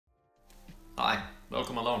Hi,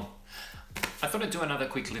 welcome along. I thought I'd do another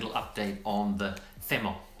quick little update on the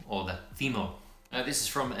Themo, or the Themo. This is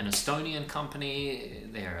from an Estonian company.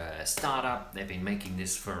 They're a startup. They've been making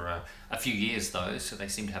this for a few years though, so they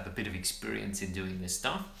seem to have a bit of experience in doing this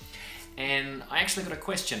stuff. And I actually got a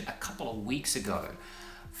question a couple of weeks ago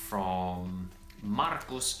from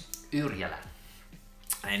Markus Yrjälä.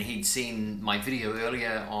 And he'd seen my video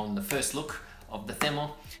earlier on the first look of the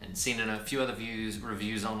Themo and seen a few other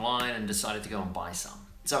reviews online and decided to go and buy some.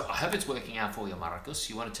 So I hope it's working out for you, Markus.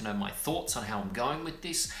 You wanted to know my thoughts on how I'm going with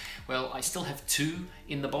this. Well, I still have two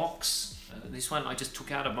in the box. This one I just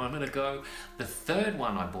took out a moment ago. The third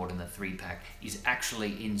one I bought in the 3-pack is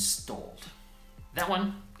actually installed. That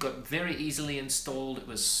one got very easily installed. It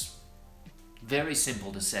was very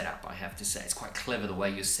simple to set up, I have to say. It's quite clever the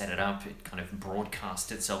way you set it up. It kind of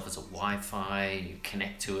broadcasts itself as a Wi-Fi. You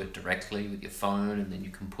connect to it directly with your phone, and then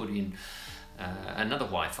you can put in another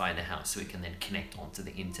Wi-Fi in the house so it can then connect onto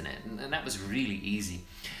the internet. And that was really easy.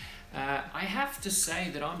 I have to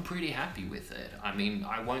say that I'm pretty happy with it. I mean,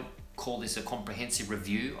 I won't call this a comprehensive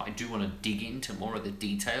review. I do want to dig into more of the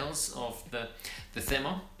details of the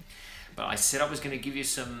Themo. But I said I was going to give you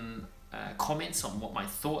some comments on what my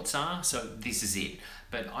thoughts are, so this is it.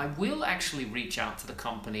 But I will actually reach out to the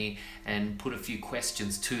company and put a few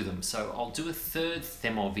questions to them. So I'll do a third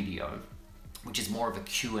Themo video, which is more of a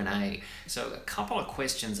Q&A. So a couple of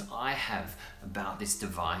questions I have about this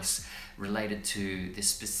device related to the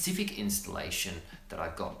specific installation that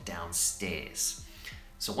I've got downstairs.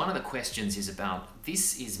 So one of the questions is about,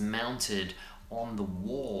 this is mounted on the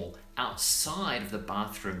wall outside of the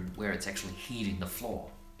bathroom where it's actually heating the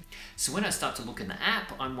floor. So when I start to look in the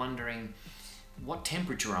app, I'm wondering, what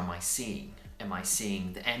temperature am I seeing? Am I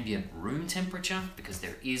seeing the ambient room temperature? Because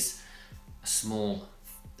there is a small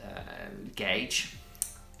gauge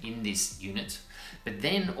in this unit. But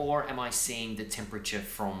then, or am I seeing the temperature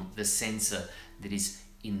from the sensor that is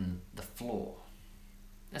in the floor?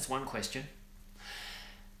 That's one question.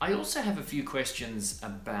 I also have a few questions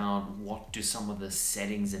about what do some of the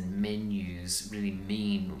settings and menus really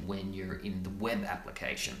mean when you're in the web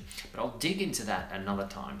application, but I'll dig into that another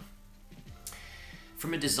time.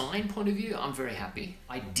 From a design point of view, I'm very happy.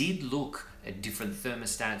 I did look at different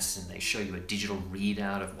thermostats and they show you a digital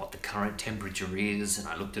readout of what the current temperature is, and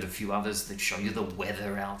I looked at a few others that show you the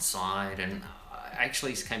weather outside, and I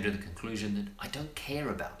actually came to the conclusion that I don't care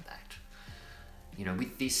about that. You know,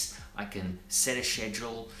 with this, I can set a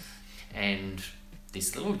schedule and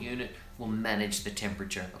this little unit will manage the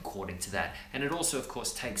temperature according to that. And it also, of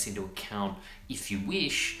course, takes into account, if you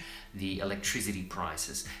wish, the electricity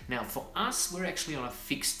prices. Now, for us, we're actually on a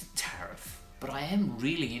fixed tariff, but I am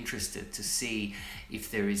really interested to see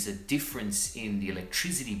if there is a difference in the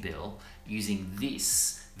electricity bill using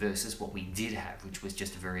this versus what we did have, which was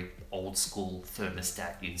just a very old school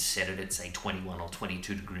thermostat. You'd set it at, say, 21 or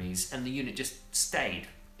 22 degrees, and the unit just stayed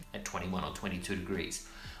at 21 or 22 degrees.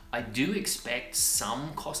 I do expect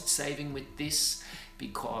some cost saving with this,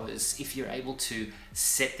 because if you're able to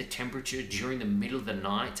set the temperature during the middle of the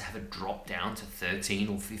night to have it drop down to 13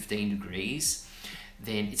 or 15 degrees,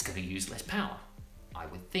 then it's going to use less power, I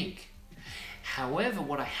would think. However,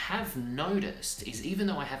 what I have noticed is, even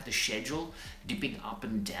though I have the schedule dipping up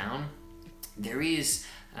and down, there is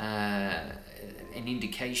an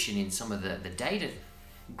indication in some of the data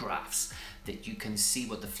graphs that you can see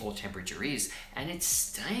what the floor temperature is, and it's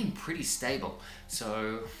staying pretty stable.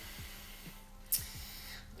 So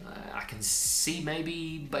I can see,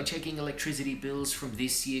 maybe by checking electricity bills from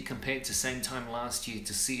this year compared to same time last year,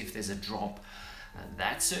 to see if there's a drop.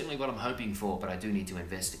 That's certainly what I'm hoping for, but I do need to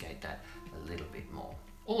investigate that a little bit more.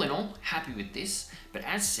 All in all, happy with this, but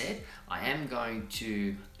as said, I am going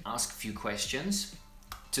to ask a few questions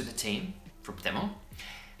to the team from Themo,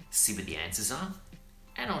 see what the answers are,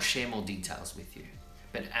 and I'll share more details with you.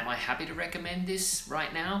 But am I happy to recommend this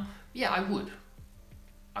right now? Yeah, I would.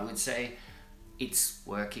 I would say it's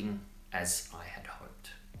working as I had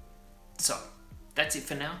hoped. So that's it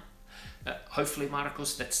for now. Hopefully,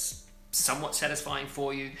 Markus, that's somewhat satisfying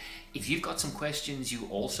for you. If you've got some questions you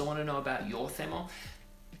also want to know about your Themo,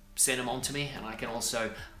 send them on to me, and I can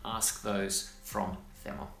also ask those from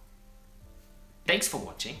Themo. Thanks for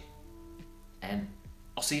watching, and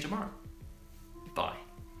I'll see you tomorrow. Bye.